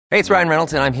Hey, it's Ryan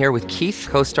Reynolds, and I'm here with Keith,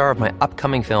 co-star of my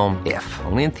upcoming film, If,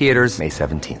 only in theaters May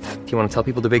 17th. Do you want to tell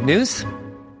people the big news?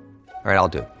 All right, I'll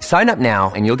do it. Sign up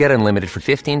now and you'll get unlimited for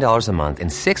 $15 a month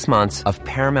and 6 months of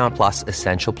Paramount Plus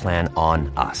Essential Plan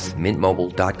on us.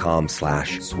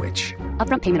 MintMobile.com/switch.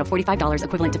 Upfront payment of $45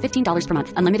 equivalent to $15 per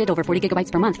month. Unlimited over 40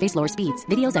 gigabytes per month. Face lower speeds.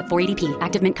 Videos at 480p.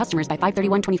 Active Mint customers by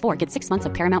 531.24 get 6 months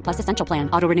of Paramount Plus Essential Plan.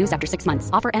 Auto renews after 6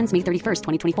 months. Offer ends May 31st,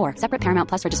 2024. Separate Paramount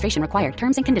Plus registration required.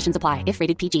 Terms and conditions apply if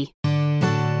rated PG.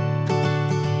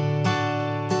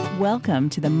 Welcome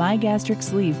to the My Gastric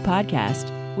Sleeve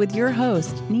podcast with your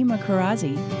host, Nima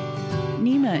Karazi.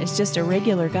 Nima is just a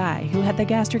regular guy who had the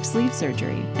gastric sleeve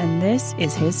surgery, and this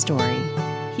is his story.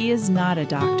 He is not a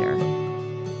doctor.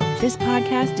 This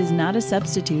podcast is not a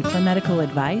substitute for medical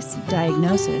advice,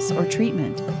 diagnosis, or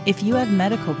treatment. If you have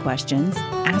medical questions,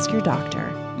 ask your doctor.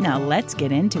 Now let's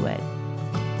get into it.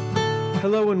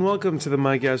 Hello and welcome to the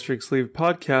My Gastric Sleeve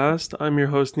podcast. I'm your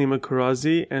host, Nima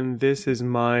Karazi, and this is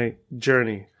my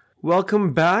journey.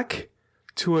 Welcome back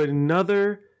to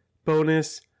another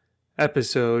bonus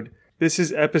episode. This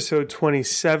is episode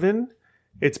 27.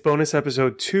 It's bonus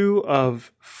episode 2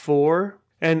 of 4.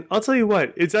 And I'll tell you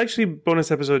what, it's actually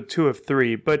bonus episode 2 of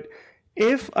 3. But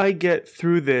if I get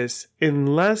through this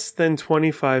in less than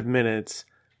 25 minutes,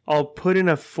 I'll put in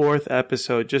a 4th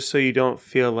episode just so you don't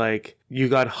feel like you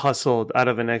got hustled out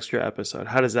of an extra episode.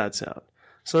 How does that sound?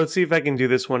 So let's see if I can do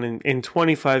this one in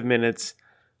 25 minutes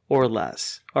or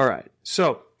less. All right.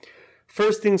 So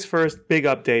first things first, big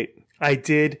update. I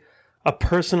did a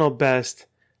personal best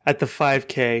at the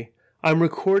 5K. I'm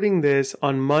recording this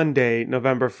on Monday,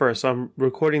 November 1st. So I'm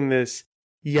recording this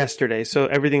yesterday. So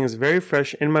everything is very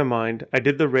fresh in my mind. I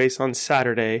did the race on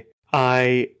Saturday.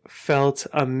 I felt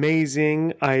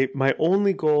amazing. My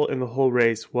only goal in the whole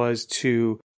race was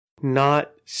to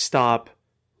not stop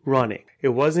running. It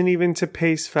wasn't even to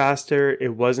pace faster.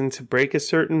 It wasn't to break a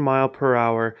certain mile per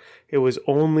hour. It was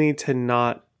only to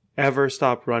not ever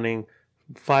stop running.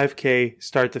 5K,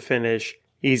 start to finish,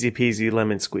 easy peasy,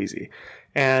 lemon squeezy.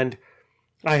 And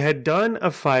I had done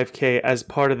a 5K as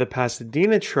part of the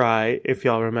Pasadena Try, if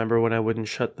y'all remember when I wouldn't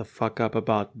shut the fuck up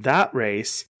about that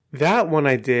race. That one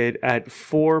I did at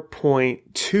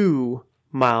 4.2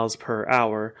 miles per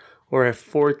hour, or a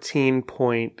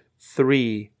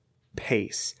 14.3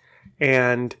 pace.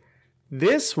 And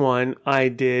this one I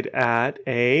did at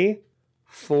a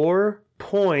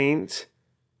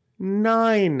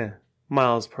 4.9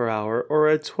 miles per hour, or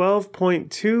a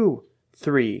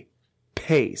 12.23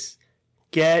 pace.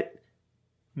 Get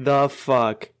the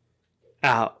fuck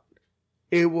out.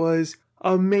 It was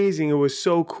amazing. It was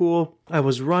so cool. I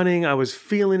was running. I was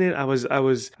feeling it. I was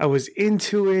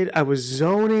into it. I was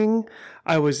zoning.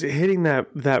 I was hitting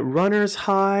that runner's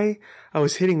high. I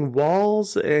was hitting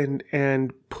walls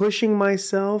and pushing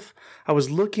myself. I was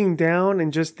looking down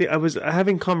and I was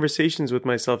having conversations with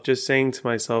myself, just saying to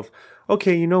myself,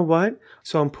 okay, you know what?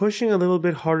 So I'm pushing a little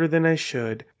bit harder than I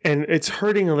should, and it's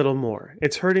hurting a little more.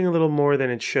 It's hurting a little more than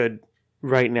it should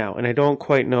right now, and I don't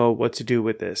quite know what to do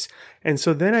with this. And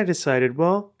so then I decided,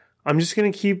 well, I'm just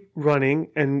going to keep running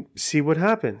and see what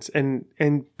happens, and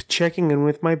checking in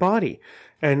with my body.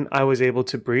 And I was able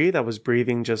to breathe. I was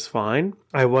breathing just fine.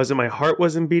 My heart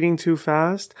wasn't beating too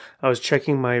fast. I was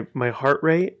checking my heart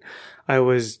rate. I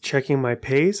was checking my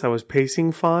pace. I was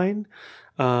pacing fine.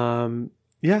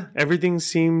 Yeah, everything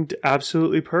seemed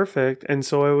absolutely perfect. And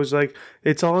so I was like,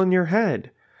 it's all in your head.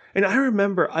 And I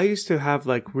remember I used to have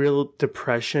like real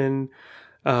depression,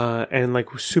 and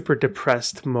like super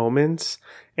depressed moments.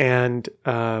 And,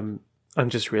 I'm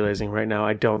just realizing right now,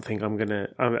 I don't think I'm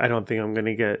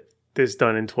gonna get this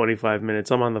done in 25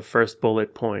 minutes. I'm on the first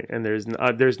bullet point, and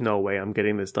there's no way I'm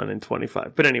getting this done in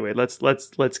 25. But anyway, let's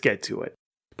get to it.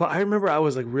 But I remember I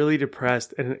was like really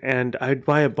depressed, and I'd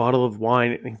buy a bottle of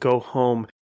wine and go home,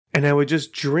 and I would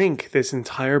just drink this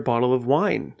entire bottle of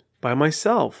wine by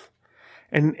myself.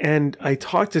 And I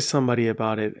talked to somebody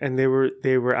about it, and they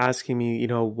were asking me, you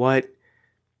know, what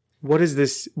does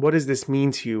this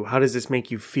mean to you? How does this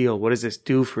make you feel? What does this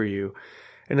do for you?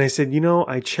 And I said, you know,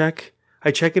 I check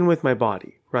in with my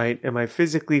body, right? Am I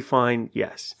physically fine?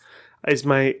 Yes.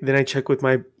 Then I check with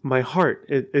my heart.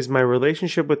 Is my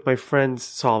relationship with my friends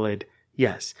solid?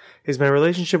 Yes. Is my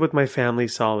relationship with my family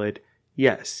solid?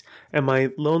 Yes. Am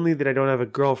I lonely that I don't have a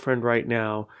girlfriend right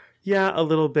now? Yeah, a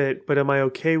little bit, but am I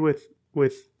okay with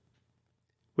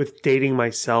dating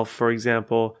myself, for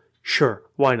example? Sure.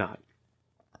 Why not?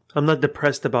 I'm not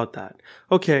depressed about that.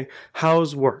 Okay.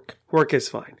 How's work? Work is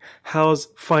fine. How's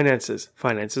finances?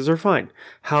 Finances are fine.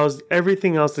 How's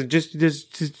everything else? Just this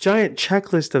giant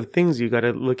checklist of things you got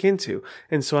to look into.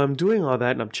 And so I'm doing all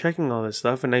that and I'm checking all this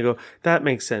stuff and I go, that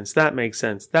makes sense. That makes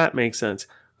sense. That makes sense.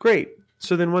 Great.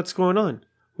 So then what's going on?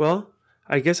 Well,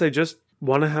 I guess I just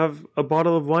want to have a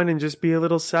bottle of wine and just be a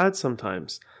little sad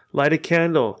sometimes. Light a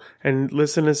candle and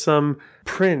listen to some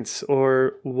Prince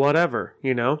or whatever,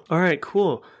 All right,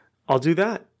 cool. I'll do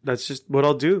that. That's just what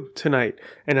I'll do tonight.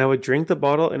 And I would drink the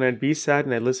bottle and I'd be sad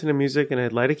and I'd listen to music and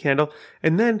I'd light a candle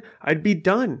and then I'd be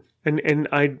done. And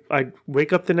I'd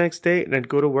wake up the next day and I'd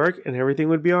go to work and everything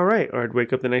would be all right. Or I'd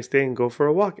wake up the next day and go for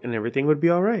a walk and everything would be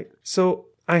all right. So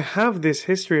I have this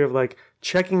history of like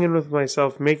checking in with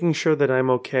myself, making sure that I'm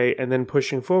okay, and then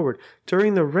pushing forward.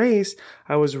 During the race,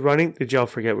 I was running. Did y'all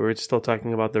forget we were still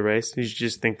talking about the race? Did you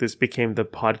just think this became the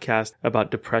podcast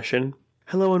about depression?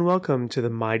 Hello and welcome to the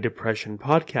My Depression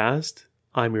podcast.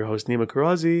 I'm your host, Nima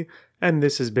Karazi, and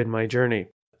this has been my journey.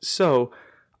 So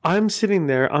I'm sitting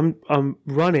there, I'm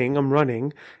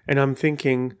running, and I'm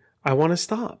thinking, I want to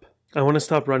stop. I want to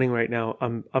stop running right now.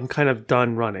 I'm kind of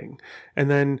done running. And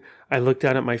then I look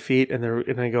down at my feet and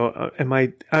I go, am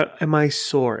I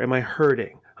sore? Am I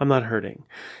hurting? I'm not hurting.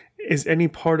 Is any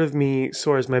part of me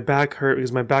sore? Is my back hurt?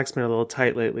 Because my back's been a little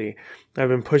tight lately. I've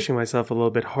been pushing myself a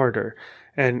little bit harder.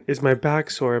 And is my back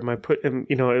sore? Am I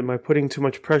putting too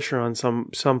much pressure on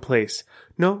some place?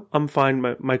 No, I'm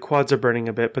fine. My quads are burning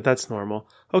a bit, but that's normal.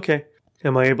 Okay.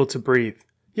 Am I able to breathe?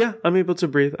 Yeah, I'm able to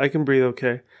breathe. I can breathe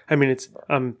okay. I mean,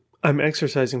 I'm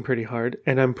exercising pretty hard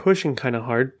and I'm pushing kind of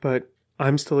hard, but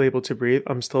I'm still able to breathe.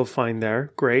 I'm still fine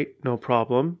there. Great. No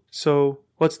problem. So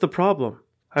what's the problem?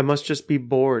 I must just be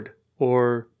bored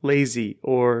or lazy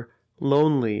or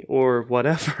lonely or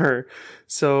whatever.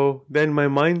 So then my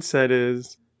mindset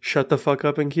is shut the fuck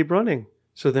up and keep running.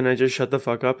 So then I just shut the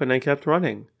fuck up and I kept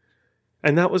running.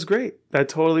 And that was great. That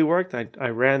totally worked. I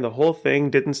ran the whole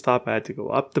thing, didn't stop. I had to go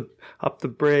up the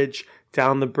bridge,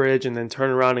 down the bridge, and then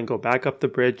turn around and go back up the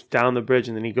bridge, down the bridge,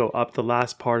 and then you go up the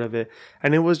last part of it.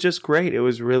 And it was just great. It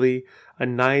was really a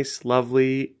nice,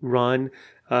 lovely run.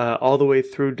 All the way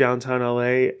through downtown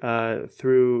LA,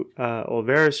 through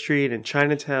Olvera Street and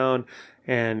Chinatown.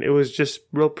 And it was just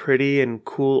real pretty and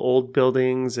cool old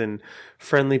buildings and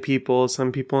friendly people,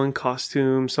 some people in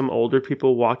costumes, some older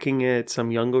people walking it, some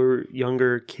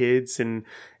younger kids and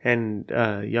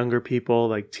younger people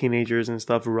like teenagers and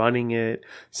stuff running it,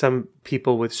 some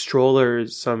people with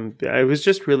strollers, it was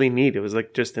just really neat. It was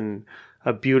like just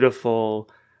a beautiful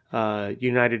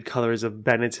United Colors of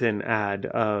Benetton ad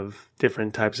of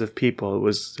different types of people. It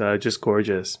was just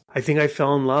gorgeous. I think I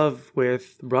fell in love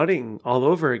with running all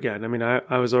over again. I mean,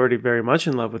 I was already very much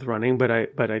in love with running, but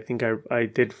I think I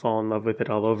did fall in love with it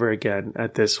all over again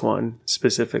at this one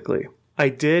specifically. I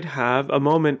did have a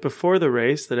moment before the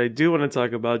race that I do want to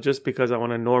talk about just because I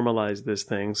want to normalize this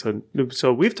thing.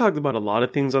 So we've talked about a lot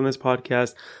of things on this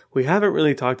podcast. We haven't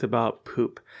really talked about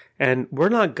poop. And we're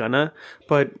not gonna,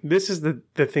 but this is the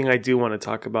thing I do want to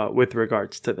talk about with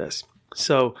regards to this.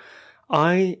 So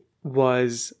I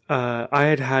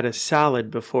had a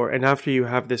salad before, and after you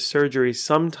have this surgery,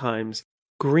 sometimes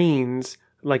greens,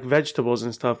 like vegetables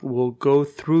and stuff, will go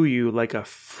through you like a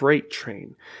freight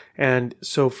train. And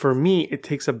so for me, it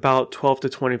takes about 12 to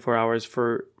 24 hours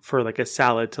for like a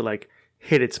salad to like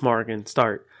hit its mark and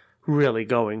start really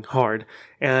going hard.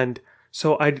 And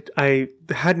so I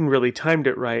hadn't really timed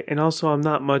it right. And also I'm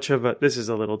not much of this is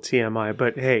a little TMI,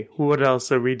 but hey, what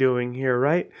else are we doing here,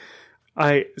 right?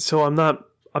 So I'm not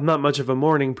much of a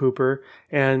morning pooper.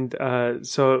 And,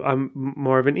 so I'm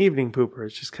more of an evening pooper.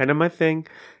 It's just kind of my thing.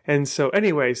 And so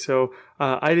anyway,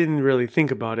 I didn't really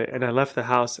think about it and I left the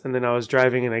house and then I was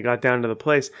driving and I got down to the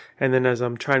place. And then as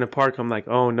I'm trying to park, I'm like,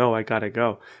 oh no, I gotta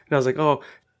go. And I was like, oh,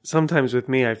 sometimes with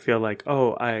me, I feel like,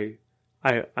 oh, I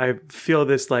feel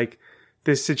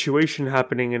this situation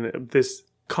happening and this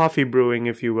coffee brewing,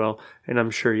 if you will, and I'm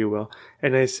sure you will.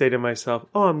 And I say to myself,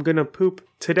 oh, I'm going to poop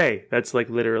today. That's like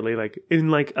literally like in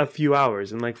like a few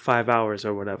hours, in like 5 hours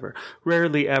or whatever.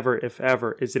 Rarely ever, if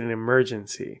ever, is it an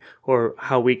emergency or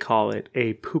how we call it,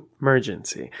 a poop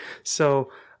emergency. So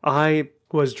I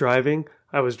was driving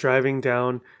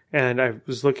down and I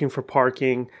was looking for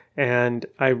parking and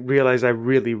I realized I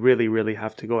really, really, really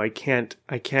have to go. I can't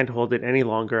hold it any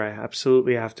longer. I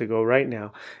absolutely have to go right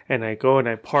now. And I go and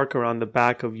I park around the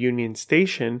back of Union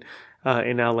Station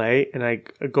in LA, and I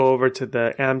go over to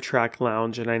the Amtrak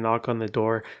lounge and I knock on the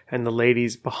door, and the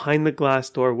lady's behind the glass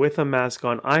door with a mask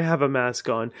on. I have a mask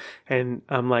on, and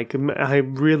I'm like, I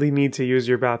really need to use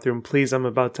your bathroom. Please, I'm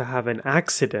about to have an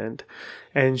accident.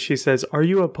 And she says, are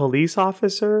you a police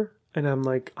officer? And I'm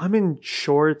like, I'm in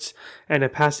shorts and a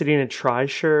Pasadena Tri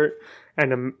shirt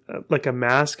and a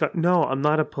mask. No, I'm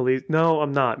not a police. No,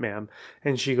 I'm not, ma'am.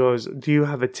 And she goes, do you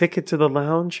have a ticket to the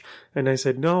lounge? And I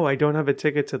said, no, I don't have a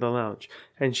ticket to the lounge.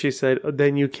 And she said,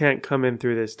 then you can't come in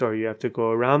through this door. You have to go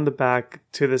around the back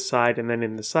to the side and then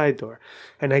in the side door.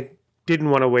 And I didn't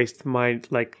want to waste my,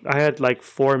 I had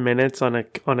 4 minutes on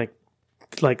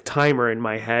a timer in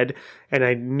my head, and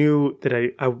I knew that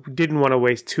I didn't want to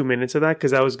waste 2 minutes of that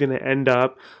because I was going to end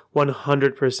up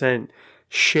 100%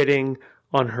 shitting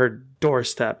on her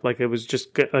doorstep. It was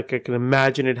just I can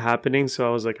imagine it happening. So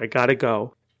I was like, I gotta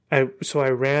go. So I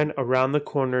ran around the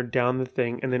corner, down the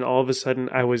thing, and then all of a sudden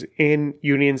I was in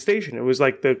Union Station. It was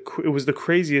the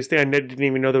craziest thing. I didn't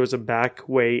even know there was a back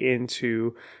way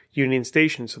into Union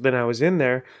Station. So then I was in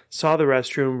there, saw the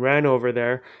restroom, ran over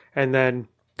there, and then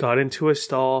got into a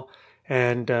stall,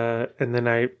 and then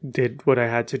I did what I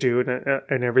had to do,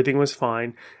 and everything was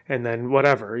fine. And then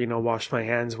whatever, washed my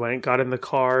hands, got in the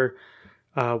car,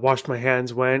 washed my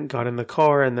hands, got in the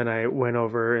car, and then I went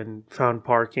over and found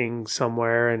parking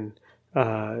somewhere, and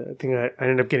I think I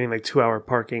ended up getting 2-hour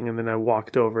parking, and then I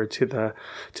walked over to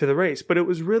the race. But it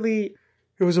was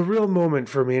a real moment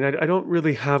for me, and I don't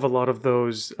really have a lot of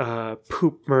those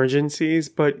poop emergencies,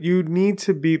 but you need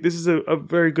to be, this is a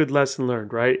very good lesson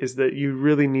learned, right? Is that you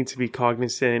really need to be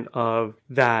cognizant of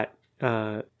that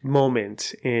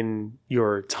moment in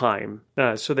your time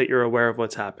so that you're aware of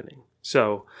what's happening.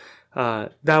 So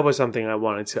that was something I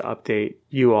wanted to update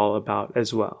you all about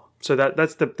as well. So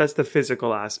that's the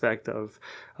physical aspect of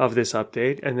this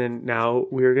update. And then now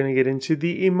we're going to get into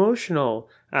the emotional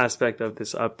aspect of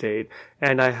this update.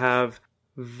 And I have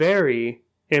very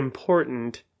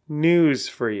important news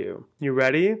for you. You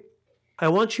ready? I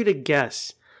want you to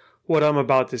guess what I'm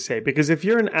about to say, because if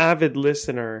you're an avid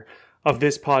listener of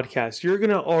this podcast, you're going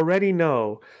to already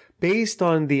know, based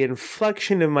on the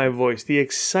inflection of my voice, the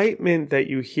excitement that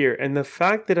you hear, and the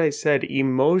fact that I said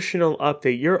emotional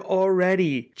update, you're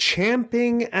already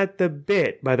champing at the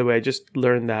bit. By the way, I just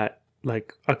learned that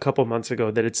a couple months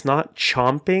ago, that it's not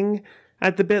chomping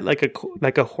at the bit,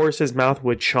 like a horse's mouth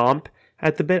would chomp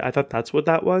at the bit. I thought that's what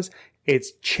that was.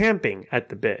 It's champing at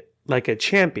the bit, like a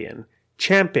champion,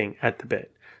 champing at the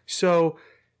bit. So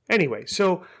anyway,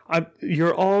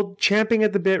 you're all champing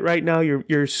at the bit right now.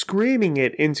 You're screaming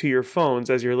it into your phones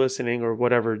as you're listening, or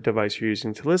whatever device you're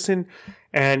using to listen.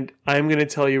 And I'm going to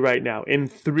tell you right now, in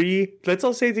 3, let's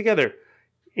all say it together.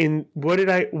 What did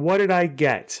I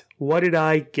get?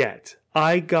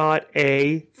 I got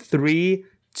a 3,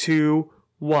 2,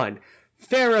 1.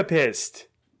 Therapist.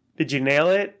 Did you nail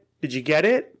it? Did you get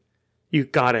it? You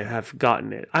gotta have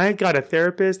gotten it. I got a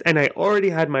therapist, and I already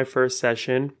had my first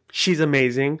session. She's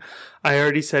amazing. I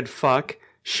already said fuck.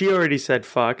 She already said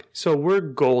fuck. So we're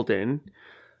golden.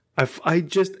 I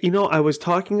just, I was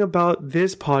talking about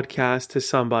this podcast to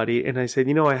somebody, and I said,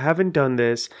 I haven't done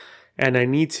this, and I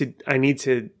need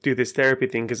to do this therapy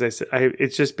thing, because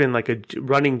it's just been like a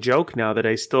running joke now that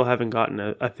I still haven't gotten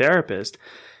a therapist.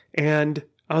 And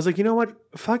I was like, you know what?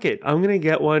 Fuck it. I'm gonna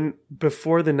get one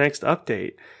before the next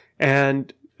update.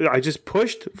 And I just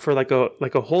pushed for like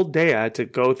a whole day. I had to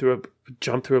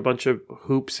jump through a bunch of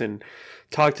hoops and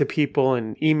talk to people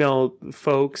and email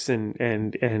folks and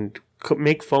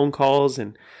make phone calls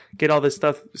and get all this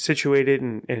stuff situated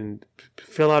and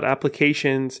fill out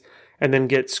applications and then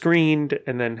get screened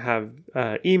and then have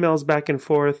emails back and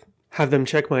forth, have them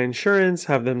check my insurance,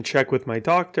 have them check with my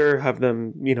doctor, have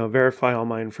them, verify all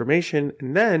my information.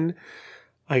 And then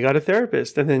I got a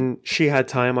therapist, and then she had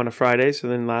time on a Friday. So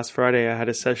then last Friday I had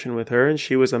a session with her, and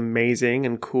she was amazing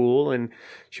and cool. And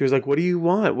she was like, what do you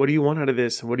want? What do you want out of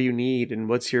this? And what do you need? And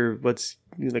what's your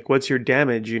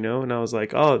damage, And I was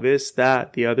like, oh, this,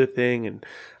 that, the other thing. And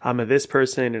I'm a this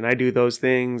person, and I do those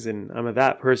things, and I'm a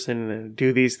that person, and I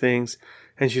do these things.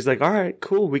 And she's like, all right,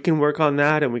 cool. We can work on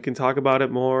that, and we can talk about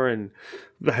it more. And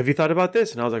have you thought about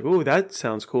this? And I was like, ooh, that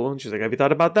sounds cool. And she's like, have you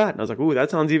thought about that? And I was like, ooh,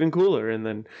 that sounds even cooler. And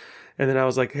then I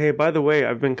was like, hey, by the way,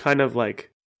 I've been kind of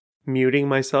muting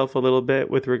myself a little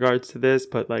bit with regards to this,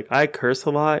 but I curse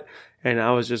a lot, and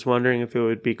I was just wondering if it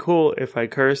would be cool if I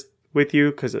cursed with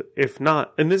you, because if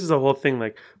not, and this is a whole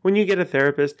thing, when you get a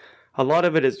therapist, a lot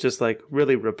of it is just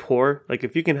really rapport.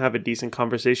 If you can have a decent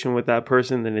conversation with that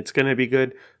person, then it's going to be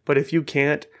good. But if you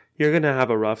can't, you're going to have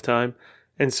a rough time.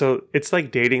 And so it's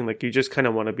like dating, you just kind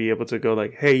of want to be able to go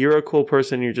hey, you're a cool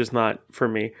person, you're just not for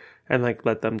me. And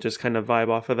let them just kind of vibe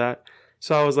off of that.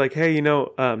 So I was like, hey,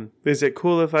 is it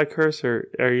cool if I curse, or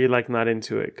are you not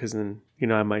into it? Because then,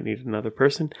 I might need another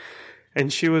person.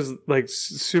 And she was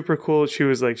super cool. She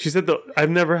was she said, I've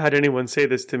never had anyone say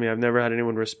this to me. I've never had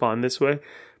anyone respond this way.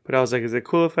 But I was like, is it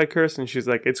cool if I curse? And she's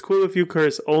like, it's cool if you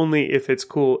curse, only if it's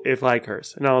cool if I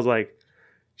curse. And I was like,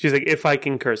 she's like, if I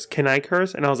can curse, can I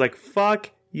curse? And I was like,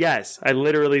 fuck yes. I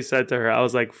literally said to her, I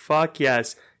was like, fuck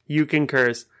yes, you can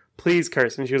curse. Please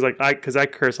curse. And she was like, because I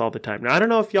curse all the time. Now, I don't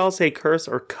know if y'all say curse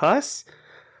or cuss,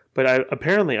 but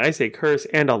apparently I say curse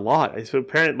and a lot. So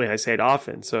apparently I say it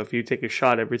often. So if you take a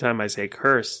shot every time I say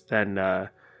curse, then I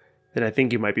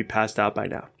think you might be passed out by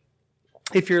now.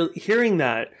 If you're hearing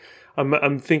that,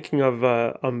 I'm thinking of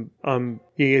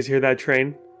you guys hear that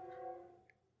train?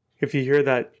 If you hear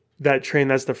that train,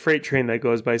 that's the freight train that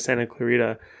goes by Santa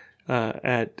Clarita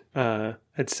at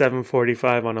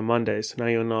 7:45 on a Monday. So now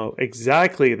you'll know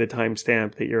exactly the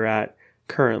timestamp that you're at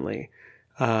currently.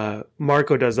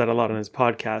 Marco does that a lot on his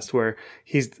podcast, where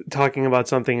he's talking about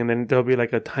something and then there'll be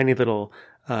like a tiny little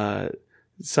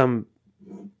some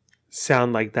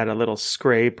sound like that, a little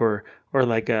scrape or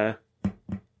like a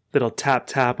little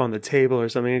tap on the table or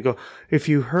something, and go, if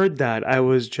you heard that, I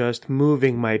was just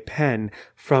moving my pen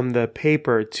from the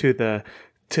paper to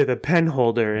the pen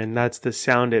holder, and that's the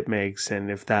sound it makes, and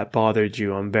if that bothered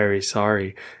you, I'm very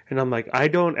sorry. And I'm like,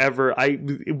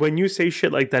 when you say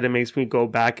shit like that, it makes me go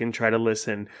back and try to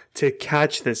listen to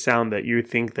catch the sound that you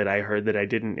think that I heard that I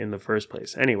didn't in the first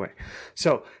place. Anyway,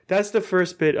 so that's the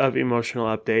first bit of emotional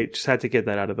update. Just had to get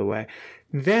that out of the way.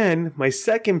 Then my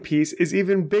second piece is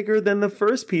even bigger than the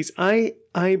first piece. I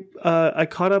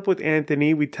caught up with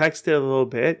Anthony. We texted a little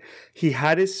bit. He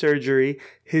had his surgery.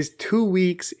 His 2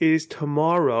 weeks is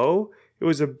tomorrow. It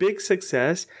was a big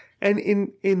success. And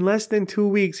in less than 2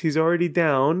 weeks, he's already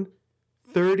down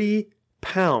 30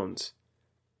 pounds.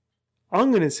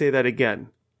 I'm going to say that again.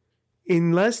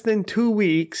 In less than 2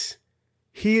 weeks,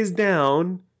 he is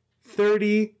down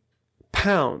 30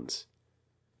 pounds.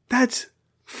 That's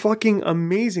fucking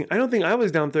amazing. I don't think I was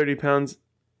down 30 pounds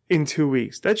in 2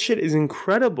 weeks. That shit is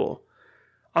incredible.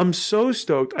 I'm so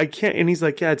stoked. I can't. And he's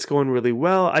like, yeah, it's going really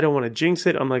well. I don't want to jinx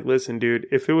it. I'm like, listen, dude,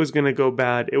 if it was going to go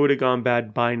bad, it would have gone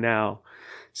bad by now.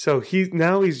 So he's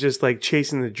just like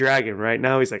chasing the dragon, right?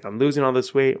 Now he's like, I'm losing all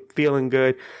this weight, feeling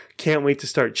good, can't wait to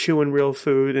start chewing real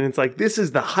food. And it's like, this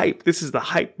is the hype. This is the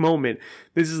hype moment.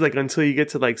 This is like until you get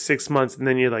to like 6 months and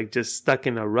then you're like just stuck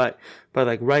in a rut. But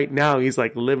like right now he's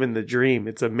like living the dream.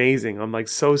 It's amazing. I'm like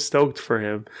so stoked for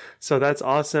him. So that's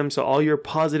awesome. So all your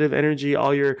positive energy,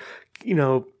 all your,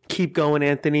 keep going,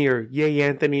 Anthony, or yay,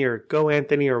 Anthony, or go,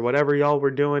 Anthony, or whatever y'all were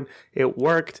doing, it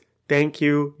worked. Thank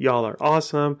you. Y'all are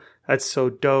awesome. That's so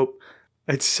dope.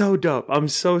 It's so dope. I'm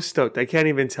so stoked. I can't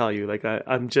even tell you. Like I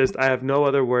have no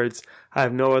other words. I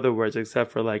have no other words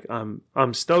except for like,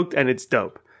 I'm stoked and it's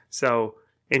dope. So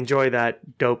enjoy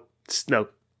that dope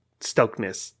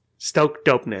stokeness. Stoked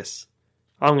dopeness.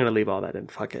 I'm going to leave all that in.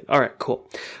 Fuck it. All right, cool.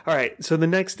 All right. So the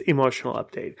next emotional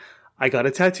update, I got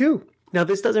a tattoo. Now,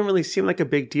 this doesn't really seem like a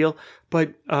big deal,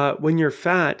 but when you're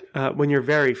fat, when you're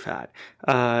very fat,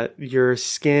 your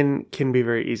skin can be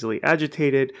very easily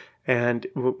agitated. And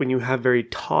when you have very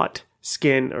taut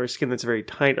skin or skin that's very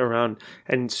tight around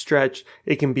and stretched,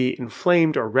 it can be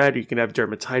inflamed or red. You can have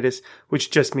dermatitis, which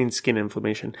just means skin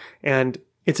inflammation. And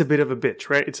it's a bit of a bitch,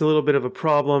 right? It's a little bit of a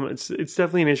problem. It's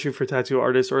definitely an issue for tattoo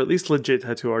artists, or at least legit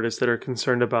tattoo artists that are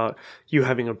concerned about you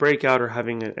having a breakout or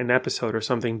having an episode or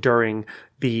something during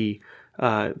the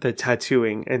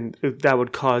tattooing, and that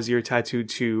would cause your tattoo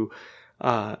to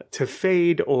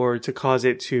fade, or to cause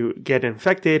it to get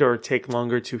infected or take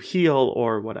longer to heal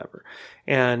or whatever.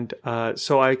 And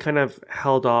so I kind of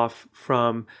held off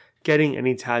from getting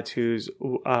any tattoos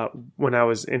when I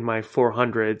was in my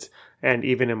 400s and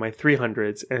even in my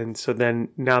 300s. And so then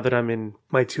now that I'm in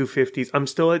my 250s, I'm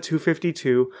still at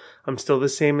 252. I'm still the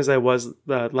same as I was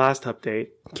the last update.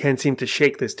 Can't seem to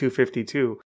shake this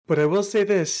 252. But I will say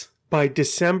this, by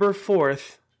December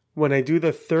 4th, when I do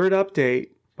the third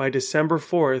update, by December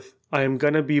 4th, I am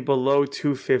going to be below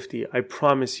 250. I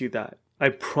promise you that. I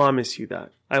promise you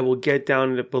that. I will get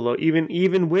down to below,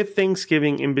 even with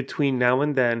Thanksgiving in between now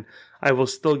and then, I will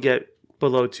still get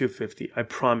below 250. I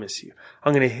promise you.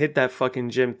 I'm going to hit that fucking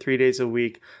gym 3 days a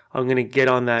week. I'm going to get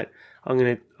on that. I'm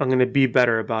going to be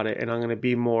better about it, and I'm going to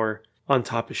be more on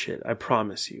top of shit. I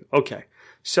promise you. Okay.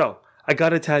 So, I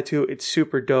got a tattoo. It's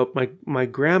super dope. My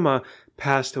grandma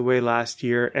passed away last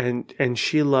year, and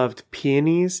she loved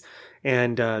peonies,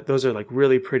 and those are like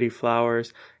really pretty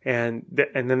flowers. And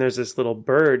then there's this little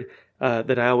bird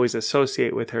that I always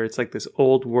associate with her. It's like this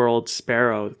old world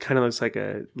sparrow. It kind of looks like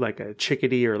a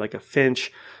chickadee or like a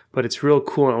finch, but it's real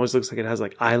cool. And it always looks like it has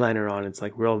like eyeliner on. It's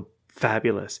like real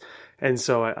fabulous. And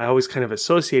so I always kind of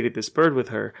associated this bird with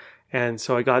her. And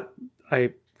so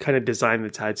I kind of designed the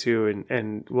tattoo,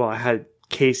 and well, I had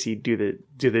Casey do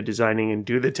the designing and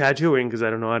do the tattooing because I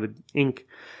don't know how to ink.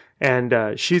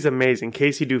 And she's amazing.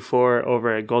 Casey Dufour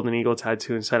over at Golden Eagle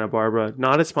Tattoo in Santa Barbara.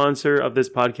 Not a sponsor of this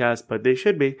podcast, but they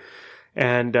should be.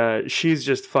 And she's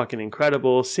just fucking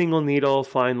incredible. Single needle,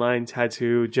 fine line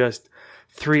tattoo. Just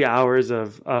 3 hours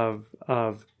of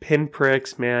pin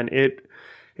pricks, man. It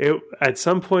at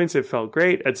some points it felt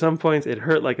great. At some points it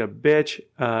hurt like a bitch.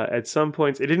 At some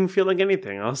points it didn't feel like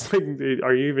anything. I was like,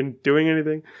 are you even doing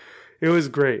anything? It was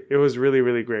great. It was really,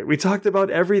 really great. We talked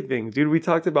about everything, dude. We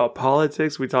talked about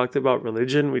politics. We talked about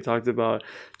religion. We talked about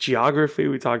geography.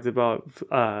 We talked about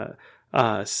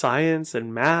science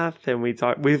and math. And we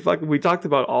talked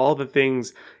about all the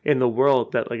things in the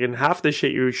world that, like, in half the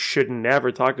shit you should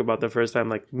never talk about the first time,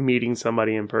 like meeting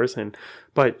somebody in person.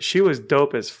 But she was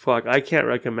dope as fuck. I can't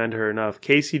recommend her enough.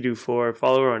 Casey Dufour.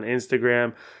 Follow her on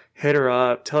Instagram. Hit her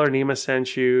up. Tell her Nima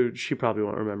sent you. She probably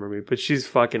won't remember me, but she's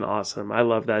fucking awesome. I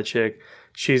love that chick.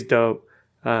 She's dope.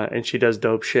 And she does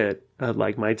dope shit,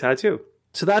 like my tattoo.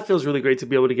 So that feels really great to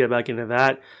be able to get back into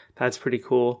that. That's pretty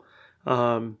cool.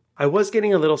 I was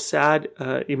getting a little sad,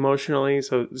 emotionally.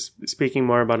 So speaking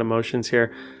more about emotions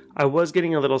here, I was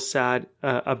getting a little sad,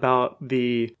 about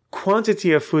the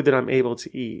quantity of food that I'm able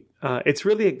to eat. It's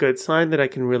really a good sign that I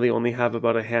can really only have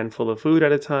about a handful of food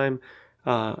at a time.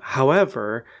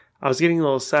 However, I was getting a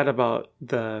little sad about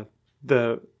the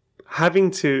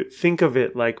having to think of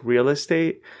it like real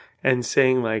estate and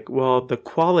saying like, well, the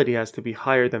quality has to be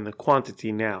higher than the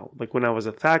quantity now. Like when I was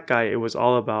a fat guy, it was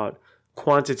all about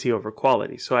quantity over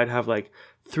quality. So I'd have like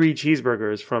 3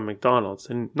 cheeseburgers from McDonald's,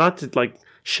 and not to like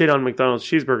shit on McDonald's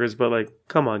cheeseburgers, but like,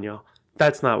 come on, y'all.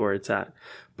 That's not where it's at.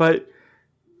 But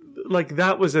like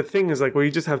that was a thing, is like, well,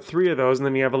 you just have 3 of those, and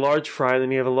then you have a large fry,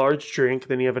 then you have a large drink,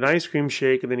 then you have an ice cream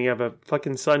shake, and then you have a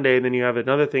fucking sundae, and then you have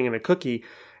another thing and a cookie,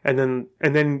 and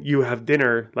then you have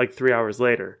dinner like 3 hours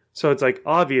later. So it's like,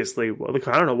 obviously, well, like,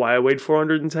 I don't know why I weighed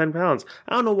 410 pounds.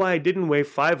 I don't know why I didn't weigh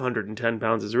 510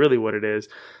 pounds is really what it is.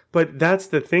 But that's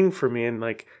the thing for me. And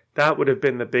like, that would have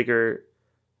been the bigger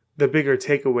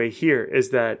takeaway here,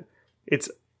 is that it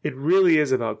really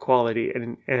is about quality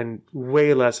and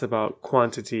way less about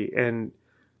quantity. And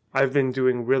I've been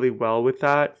doing really well with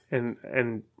that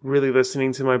and really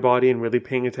listening to my body and really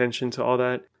paying attention to all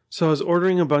that. So I was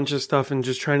ordering a bunch of stuff and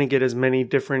just trying to get as many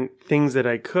different things that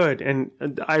I could. And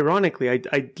ironically,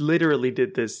 I literally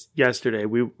did this yesterday.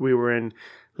 We were in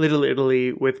Little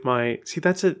Italy with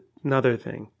that's another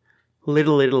thing.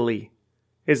 Little Italy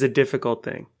is a difficult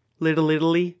thing. Little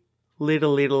Italy.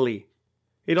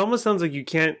 It almost sounds like you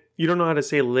don't know how to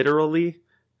say literally,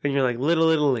 and you're like, Little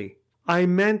Italy. I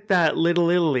meant that Little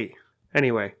Italy.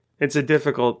 Anyway, it's a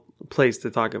difficult place to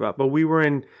talk about, but we were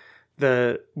in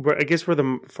where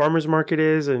the farmer's market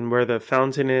is and where the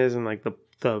fountain is, and like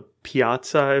the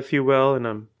piazza, if you will, and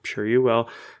I'm sure you will,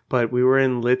 but we were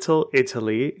in Little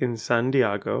Italy in San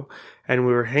Diego, and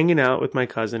we were hanging out with my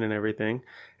cousin and everything,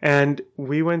 and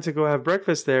we went to go have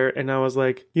breakfast there, and I was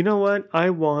like, you know what? I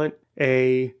want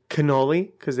a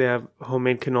cannoli, because they have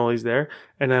homemade cannolis there,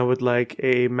 and I would like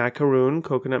a macaroon,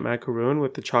 coconut macaroon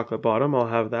with the chocolate bottom. I'll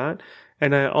have that.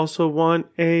 And I also want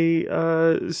a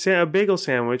bagel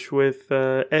sandwich with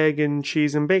egg and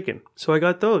cheese and bacon. So I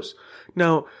got those.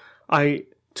 Now, I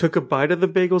took a bite of the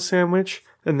bagel sandwich,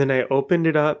 and then I opened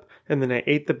it up, and then I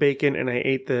ate the bacon, and I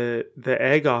ate the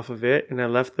egg off of it, and I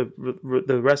left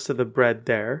the rest of the bread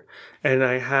there. And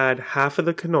I had half of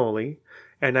the cannoli,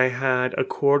 and I had a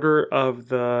quarter of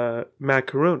the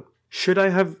macaroon. Should I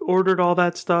have ordered all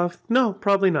that stuff? No,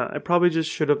 probably not. I probably just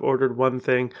should have ordered one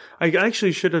thing. I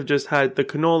actually should have just had the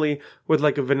cannoli with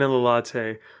like a vanilla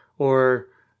latte, or,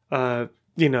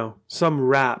 some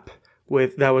wrap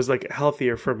that was like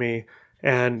healthier for me,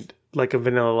 and like a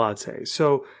vanilla latte.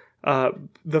 So,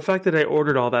 the fact that I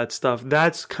ordered all that stuff,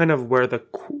 that's kind of where the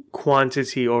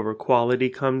quantity over quality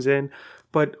comes in.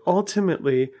 But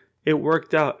ultimately, it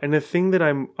worked out. And the thing that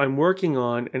I'm working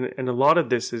on, and a lot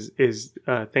of this is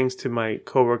thanks to my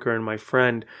coworker and my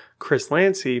friend, Chris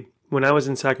Lancy. When I was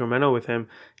in Sacramento with him,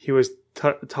 he was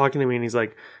talking to me, and he's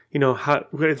like,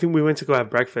 I think we went to go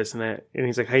have breakfast, and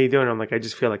he's like, how you doing? I'm like, I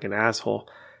just feel like an asshole.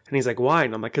 And he's like, why?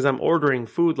 And I'm like, because I'm ordering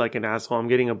food like an asshole. I'm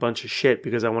getting a bunch of shit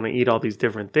because I want to eat all these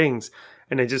different things.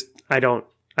 And I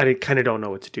kind of don't know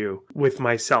what to do with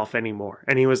myself anymore.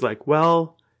 And he was like,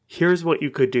 well, here's what you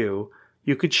could do.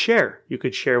 You could share. You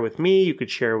could share with me. You could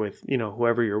share with,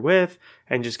 whoever you're with,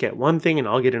 and just get one thing and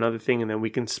I'll get another thing, and then we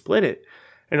can split it.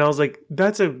 And I was like,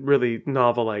 that's a really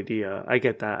novel idea. I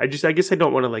get that. I guess I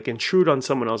don't want to like intrude on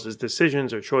someone else's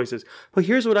decisions or choices. But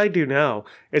here's what I do now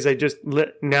is I just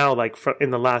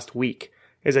in the last week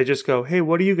is I just go, hey,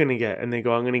 what are you going to get? And they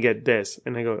go, I'm going to get this.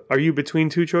 And I go, are you between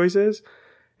 2 choices?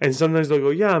 And sometimes they'll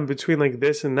go, yeah, I'm between like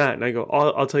this and that. And I go,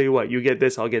 I'll tell you what, you get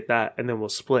this, I'll get that. And then we'll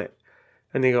split.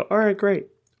 And they go, all right, great.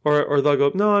 Or they'll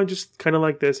go, no, I'm just kind of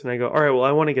like this. And I go, all right, well,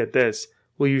 I want to get this.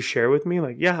 Will you share with me?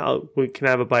 Like, yeah, can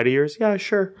I have a bite of yours? Yeah,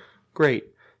 sure.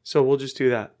 Great. So we'll just do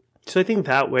that. So I think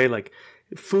that way, like,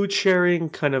 food sharing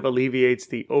kind of alleviates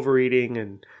the overeating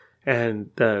and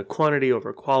the quantity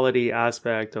over quality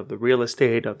aspect of the real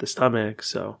estate of the stomach.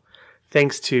 So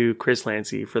thanks to Chris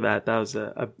Lancy for that. That was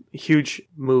a huge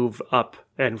move up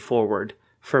and forward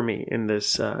for me in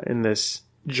this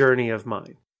journey of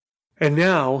mine. And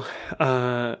now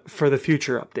for the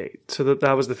future update. So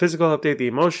that was the physical update, the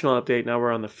emotional update. Now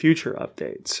we're on the future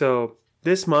update. So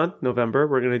this month, November,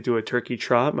 we're going to do a turkey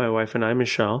trot, my wife and I,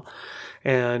 Michelle.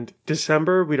 And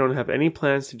December, we don't have any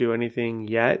plans to do anything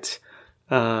yet.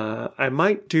 I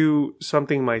might do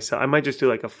something myself. I might just do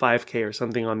like a 5K or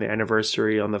something on the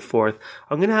anniversary on the 4th.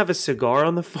 I'm going to have a cigar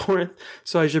on the 4th,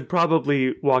 so I should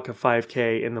probably walk a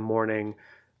 5K in the morning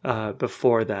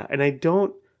before that. And I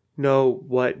don't know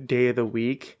what day of the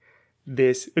week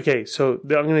okay, so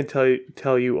I'm going to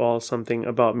tell you all something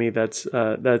about me that's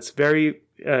very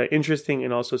interesting,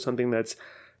 and also something that's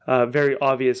very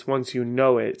obvious once you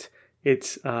know it.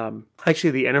 It's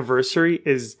actually the anniversary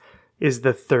is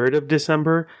the 3rd of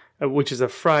December, which is a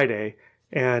Friday,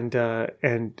 and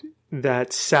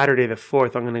that Saturday the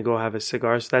 4th, I'm going to go have a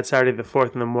cigar. So that Saturday the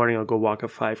 4th in the morning, I'll go walk a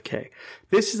 5K.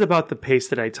 This is about the pace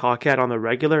that I talk at on the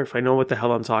regular. If I know what the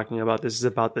hell I'm talking about, this is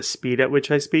about the speed at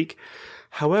which I speak.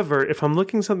 However, if I'm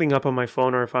looking something up on my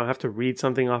phone, or if I have to read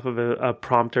something off of a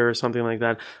prompter or something like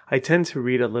that, I tend to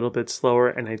read a little bit slower,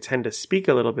 and I tend to speak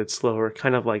a little bit slower,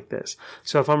 kind of like this.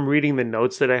 So if I'm reading the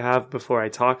notes that I have before I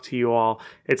talk to you all,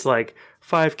 it's like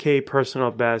 5K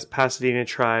personal best, Pasadena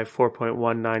Tri,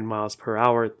 4.19 miles per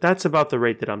hour. That's about the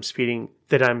rate that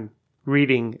I'm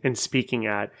reading and speaking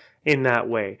at in that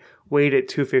way. Weight at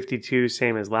 252,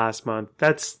 same as last month.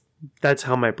 That's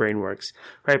how my brain works,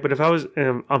 right? But if I was,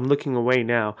 I'm looking away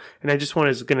now, and I just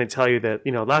going to tell you that,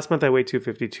 last month I weighed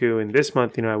 252, and this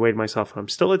month, I weighed myself, and I'm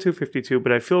still at 252,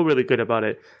 but I feel really good about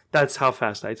it. That's how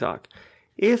fast I talk.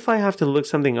 If I have to look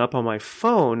something up on my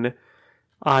phone,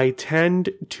 I tend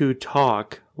to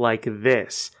talk like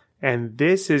this. And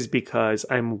this is because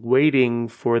I'm waiting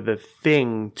for the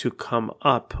thing to come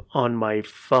up on my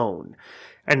phone.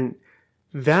 And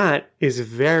that is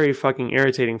very fucking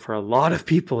irritating for a lot of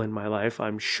people in my life,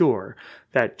 I'm sure,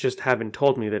 that just haven't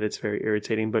told me that it's very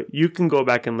irritating. But you can go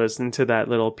back and listen to that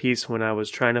little piece when I was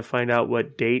trying to find out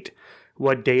what day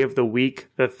of the week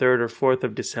the 3rd or 4th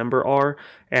of December are,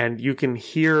 and you can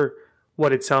hear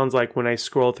what it sounds like when I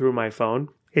scroll through my phone.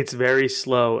 It's very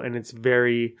slow, and it's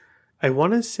very, I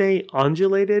want to say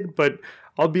undulated, but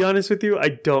I'll be honest with you, I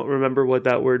don't remember what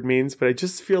that word means, but I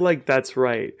just feel like that's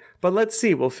right. But let's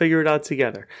see, we'll figure it out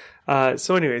together.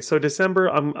 So December,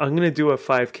 I'm going to do a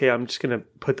 5K. I'm just going to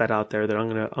put that out there that I'm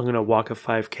going to walk a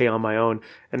 5K on my own,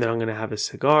 and then I'm going to have a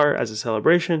cigar as a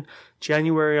celebration.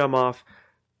 January, I'm off.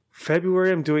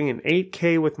 February, I'm doing an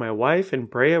 8K with my wife in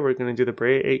Brea. We're going to do the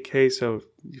Brea 8K. So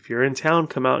if you're in town,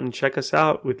 come out and check us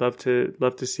out. We'd love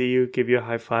to see you, give you a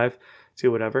high five,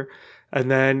 do whatever. And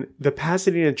then the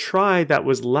Pasadena Tri that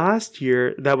was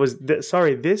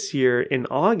this year in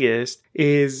August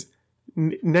is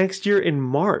next year in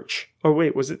March. Or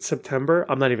wait, was it September?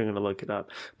 I'm not even going to look it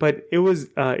up. But it was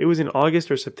in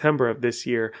August or September of this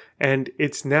year, and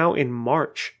it's now in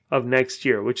March of next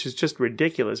year, which is just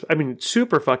ridiculous. I mean, it's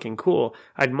super fucking cool.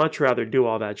 I'd much rather do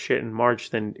all that shit in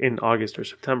March than in August or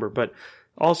September. But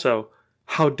also,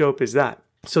 how dope is that?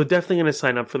 So definitely going to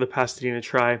sign up for the Pasadena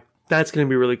Tri. That's going to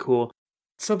be really cool.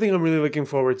 Something I'm really looking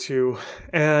forward to.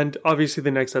 And obviously the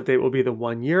next update will be the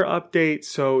 1 year update.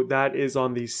 So that is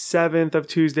on the 7th of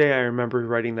Tuesday. I remember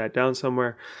writing that down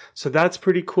somewhere. So that's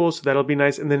pretty cool. So that'll be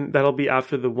nice. And then that'll be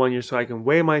after the 1 year so I can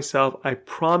weigh myself. I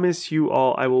promise you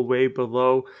all I will weigh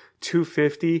below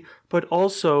 250. But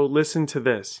also listen to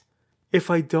this.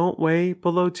 If I don't weigh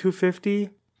below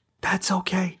 250, that's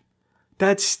okay.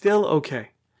 That's still okay.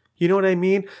 You know what I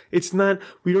mean? It's not,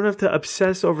 we don't have to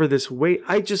obsess over this weight.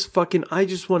 I just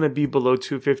want to be below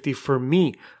 250 for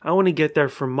me. I want to get there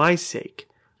for my sake,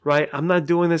 right? I'm not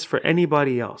doing this for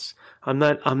anybody else. I'm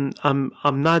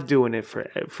not doing it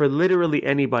for literally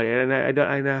anybody. And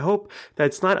I hope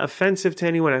that's not offensive to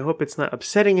anyone. I hope it's not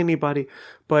upsetting anybody,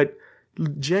 but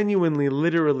genuinely,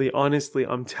 literally, honestly,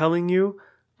 I'm telling you,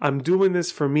 I'm doing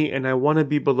this for me, and I want to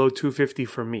be below 250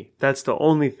 for me. That's the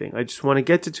only thing. I just want to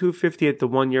get to 250 at the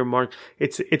 1 year mark.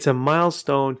 It's a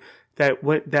milestone that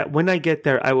when I get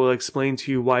there, I will explain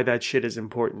to you why that shit is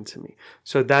important to me.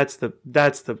 So that's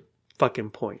the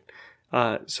fucking point.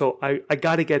 So I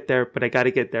got to get there, but I got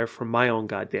to get there for my own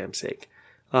goddamn sake.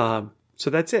 So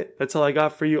that's it. That's all I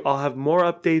got for you. I'll have more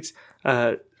updates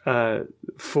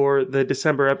for the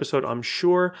December episode, I'm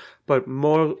sure. But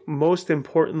most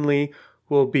importantly,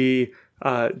 we'll be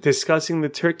discussing the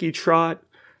turkey trot,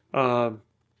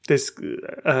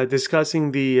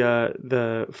 discussing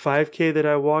the 5K that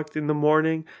I walked in the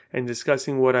morning, and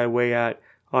discussing what I weigh at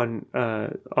on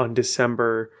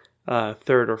December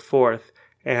 3rd or 4th,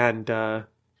 and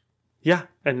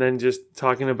and then just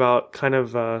talking about kind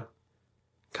of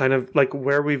like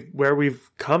where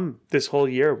we've come this whole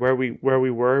year, where we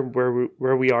were,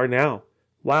 where we are now.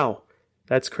 Wow,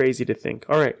 that's crazy to think.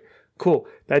 All right, cool.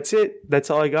 That's it. That's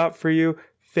all I got for you.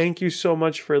 Thank you so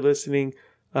much for listening.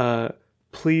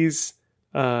 Please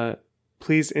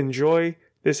enjoy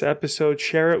this episode.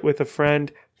 Share it with a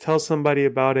friend. Tell somebody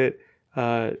about it.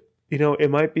 It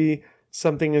might be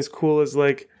something as cool as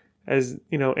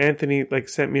Anthony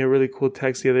sent me a really cool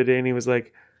text the other day, and he was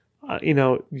like,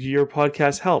 your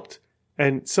podcast helped.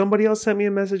 And somebody else sent me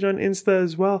a message on Insta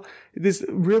as well. This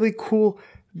really cool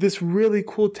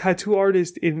tattoo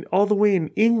artist all the way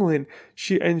in England.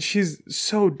 She's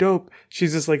so dope.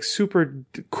 She's this super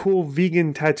cool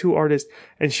vegan tattoo artist.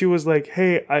 And she was like,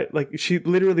 hey, she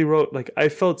literally wrote, I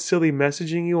felt silly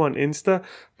messaging you on Insta,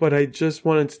 but I just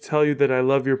wanted to tell you that I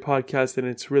love your podcast and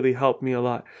it's really helped me a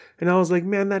lot. And I was like,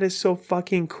 man, that is so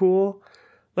fucking cool.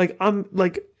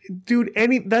 Dude,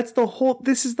 the whole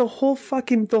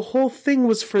thing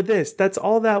was for this. That's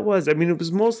all that was. I mean, it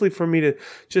was mostly for me to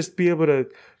just be able to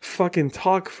fucking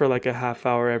talk for a half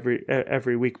hour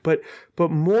every week. But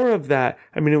more of that,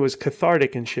 I mean, it was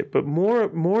cathartic and shit, but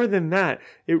more than that,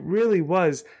 it really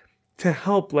was to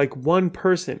help one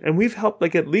person. And we've helped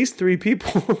at least 3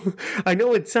 people. I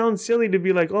know it sounds silly to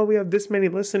be oh, we have this many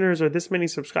listeners or this many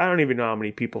subscribers. I don't even know how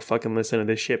many people fucking listen to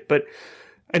this shit,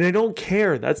 and I don't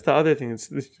care. That's the other thing.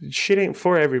 This shit ain't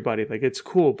for everybody. It's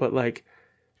cool. But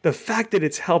the fact that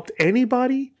it's helped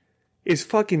anybody is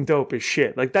fucking dope as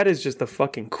shit. That is just the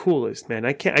fucking coolest, man.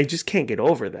 I just can't get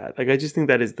over that. I just think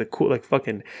that is the cool,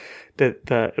 fucking,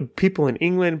 the people in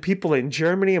England, people in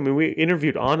Germany. I mean, we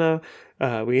interviewed Anna,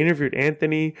 we interviewed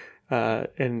Anthony,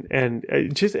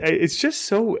 it's just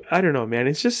so, I don't know, man.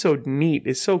 It's just so neat.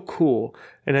 It's so cool.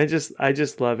 And I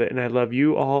just love it. And I love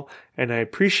you all. And I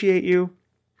appreciate you.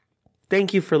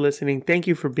 Thank you for listening. Thank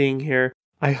you for being here.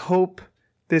 I hope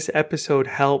this episode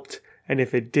helped. And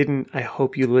if it didn't, I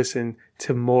hope you listen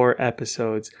to more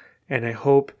episodes. And I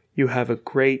hope you have a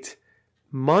great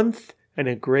month and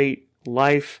a great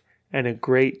life and a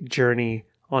great journey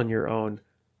on your own.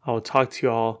 I will talk to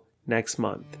you all next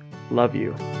month. Love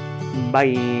you.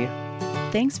 Bye.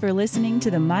 Thanks for listening to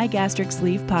the My Gastric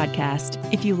Sleeve podcast.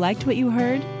 If you liked what you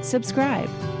heard, subscribe,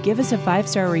 give us a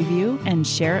 5-star review, and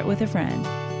share it with a friend.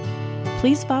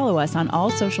 Please follow us on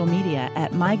all social media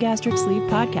at My Gastric Sleeve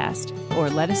Podcast, or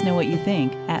let us know what you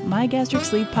think at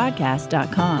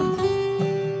mygastricsleevepodcast.com.